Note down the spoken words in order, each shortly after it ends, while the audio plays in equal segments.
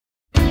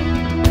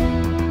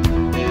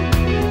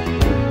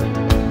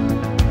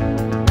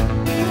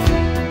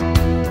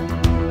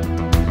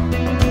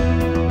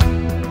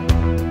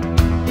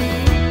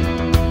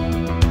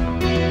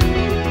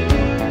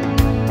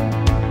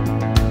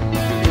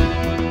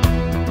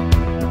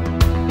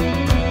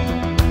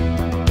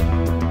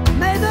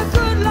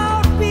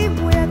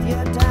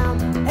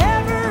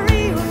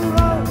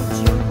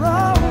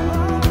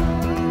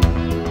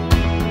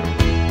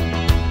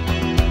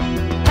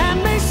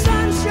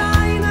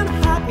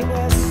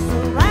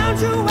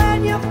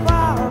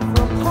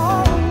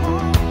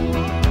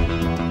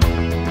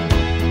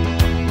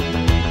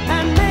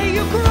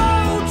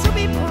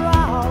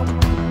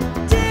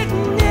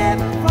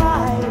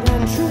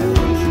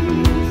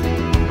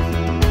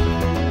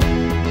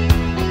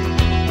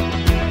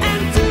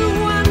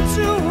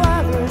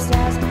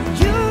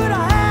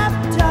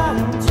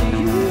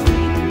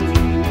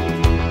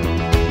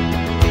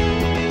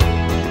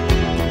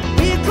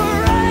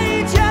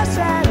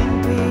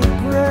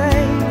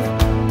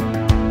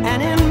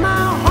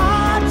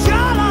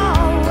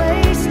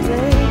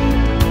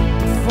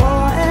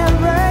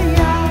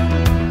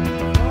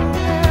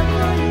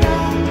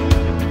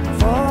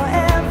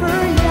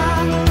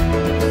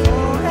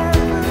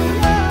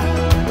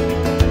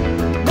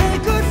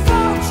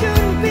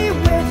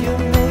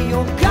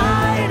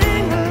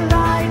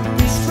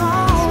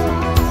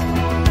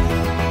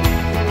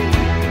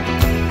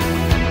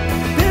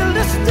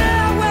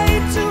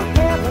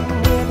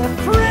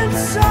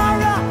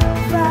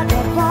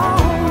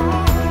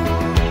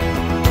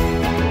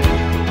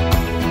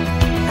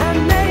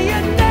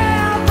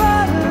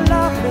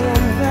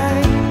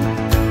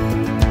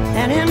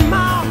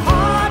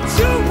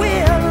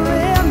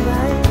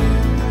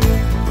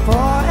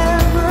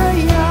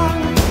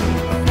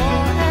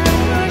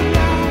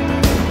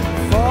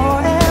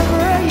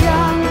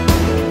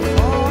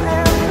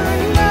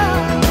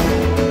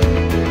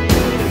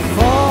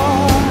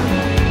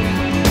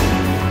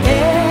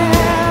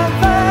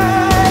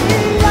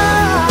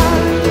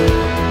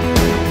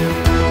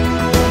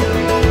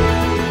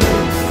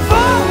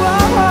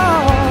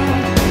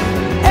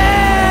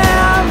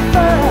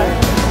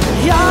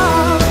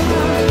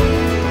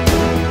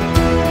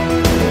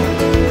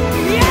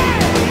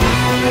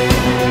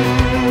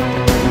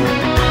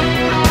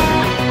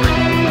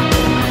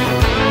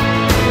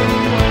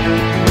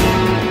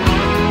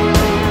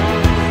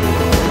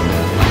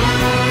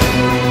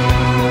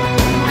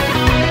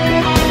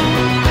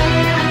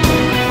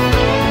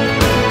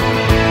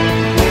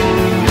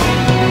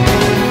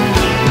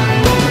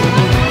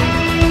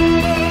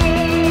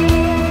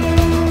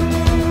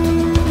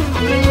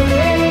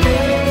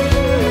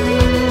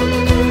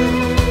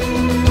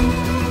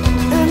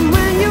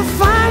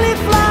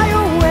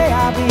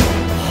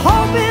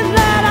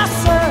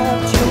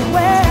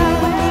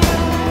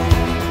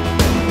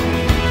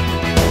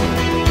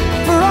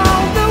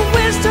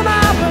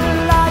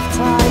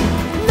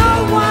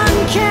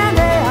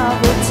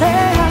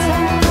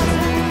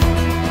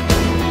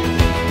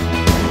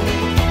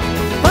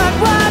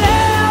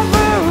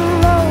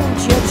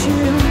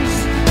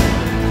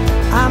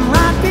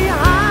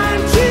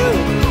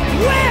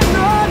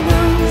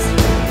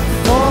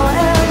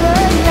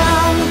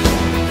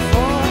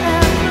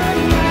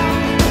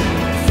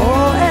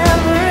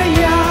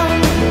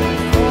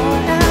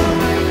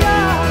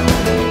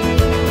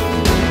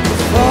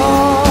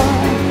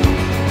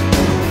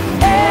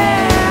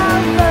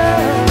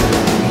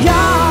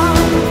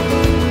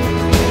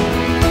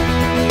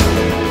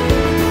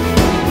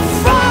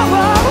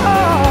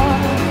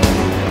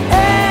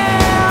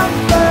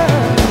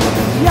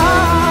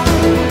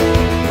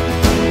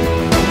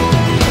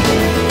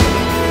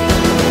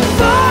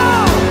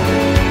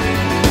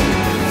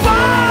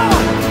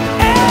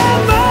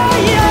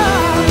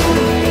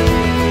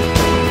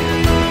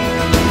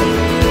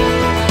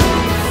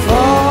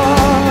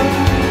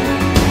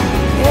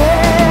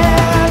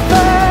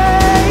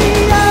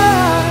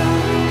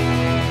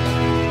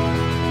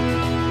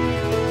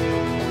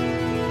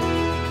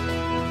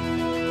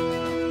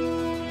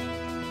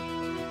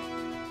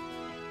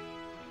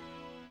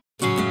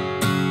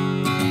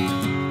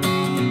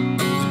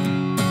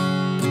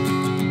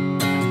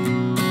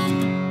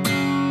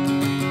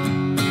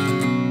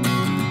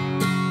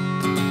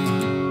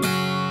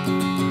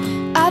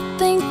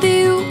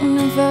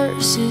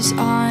universe is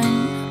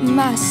on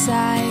my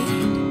side.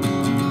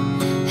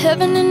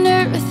 Heaven and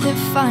earth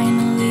have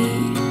finally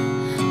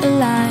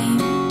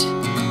aligned.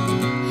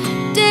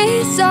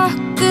 Days are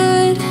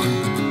good,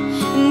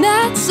 and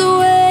that's the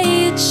way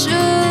it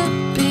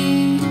should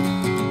be.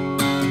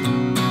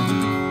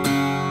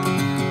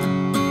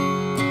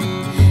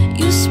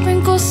 You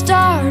sprinkle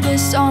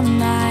stardust on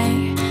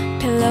my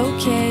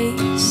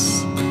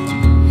pillowcase.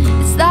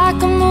 It's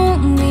like a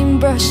moonbeam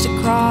brushed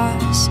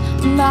across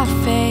my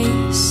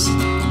face.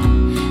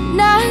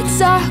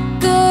 Nights are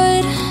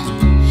good,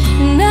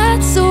 and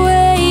that's the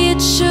way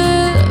it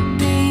should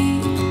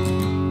be.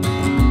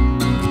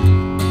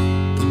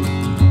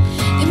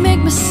 You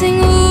make me sing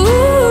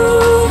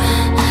ooh,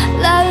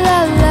 la la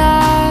la.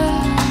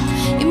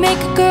 You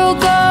make a girl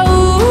go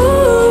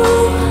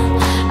ooh,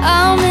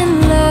 I'm in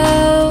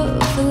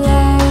love,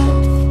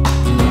 love.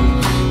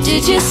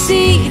 Did you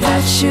see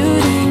that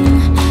shooting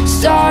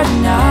star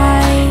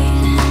tonight?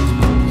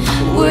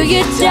 Were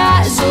you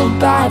dazzled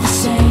by the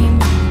same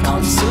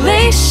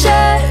constellation?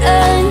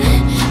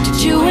 Did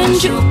you and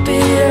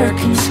Jupiter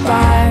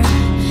conspire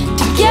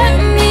to get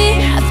me?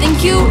 I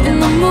think you and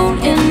the moon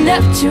and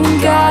Neptune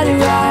got it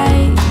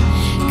right.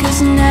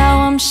 'Cause now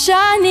I'm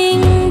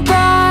shining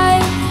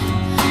bright,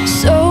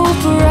 so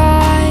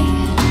bright,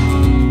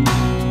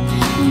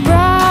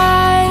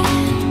 bright,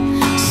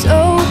 so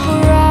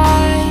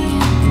bright.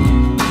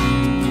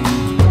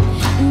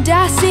 And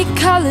I see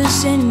colors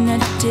in a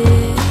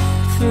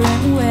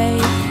different way.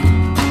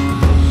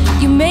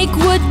 You make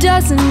what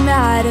doesn't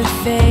matter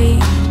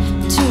fade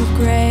to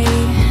gray.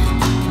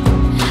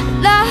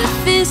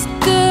 Life is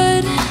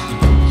good,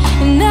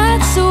 and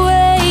that's the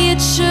way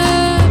it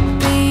should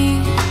be.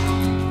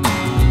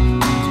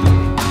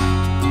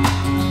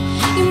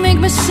 You make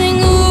me sing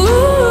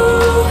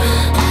ooh,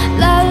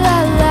 la la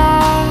la.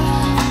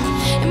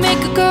 You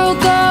make a girl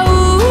go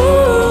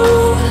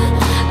ooh,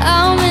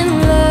 I'm in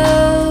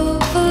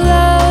love,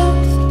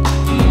 love.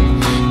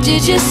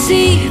 Did you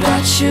see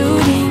that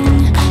shooting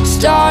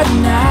star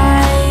tonight?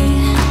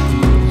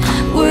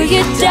 Were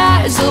you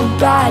dazzled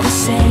by the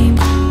same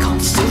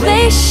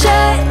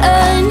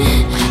constellation?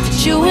 Did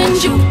you and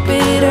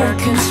Jupiter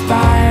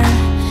conspire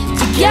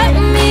to get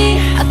me?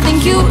 I think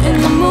you and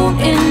the moon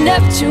and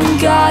Neptune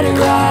got it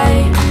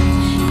right.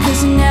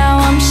 'Cause now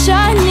I'm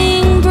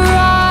shining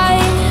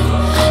bright,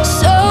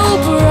 so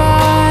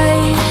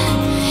bright.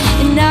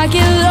 And I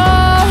get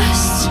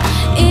lost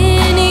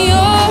in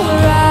your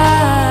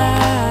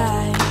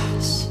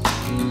eyes.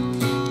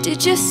 Did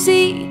you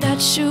see that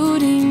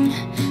shooting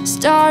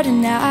star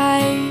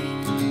tonight?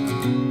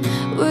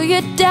 Were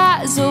you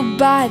dazzled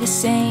by the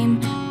same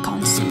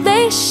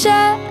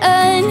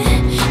constellation?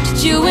 Did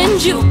you and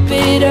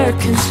Jupiter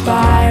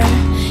conspire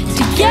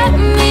to get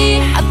me?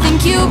 I think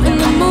you and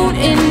the moon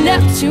and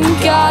Neptune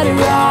got it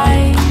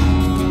right.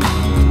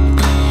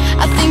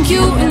 I think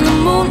you and the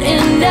moon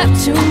and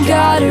Neptune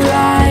got it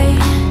right.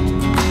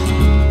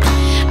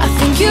 I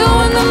think you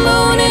and the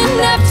moon and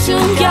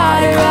Neptune got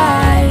it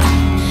right.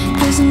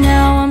 'Cause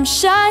now I'm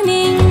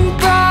shining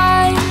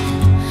bright,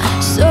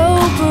 so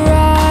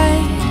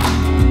bright,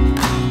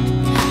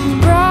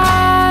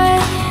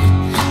 bright,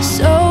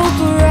 so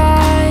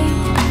bright,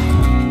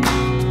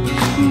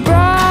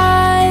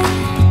 bright,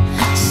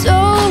 so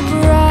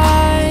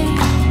bright.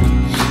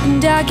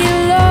 And I get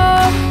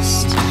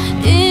lost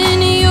in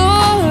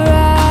your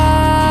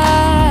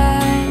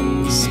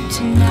eyes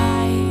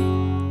tonight.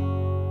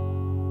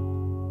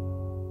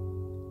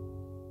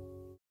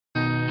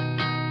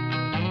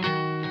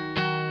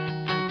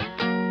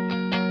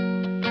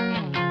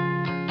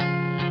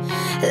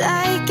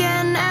 Like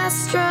an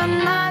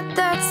astronaut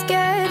that's getting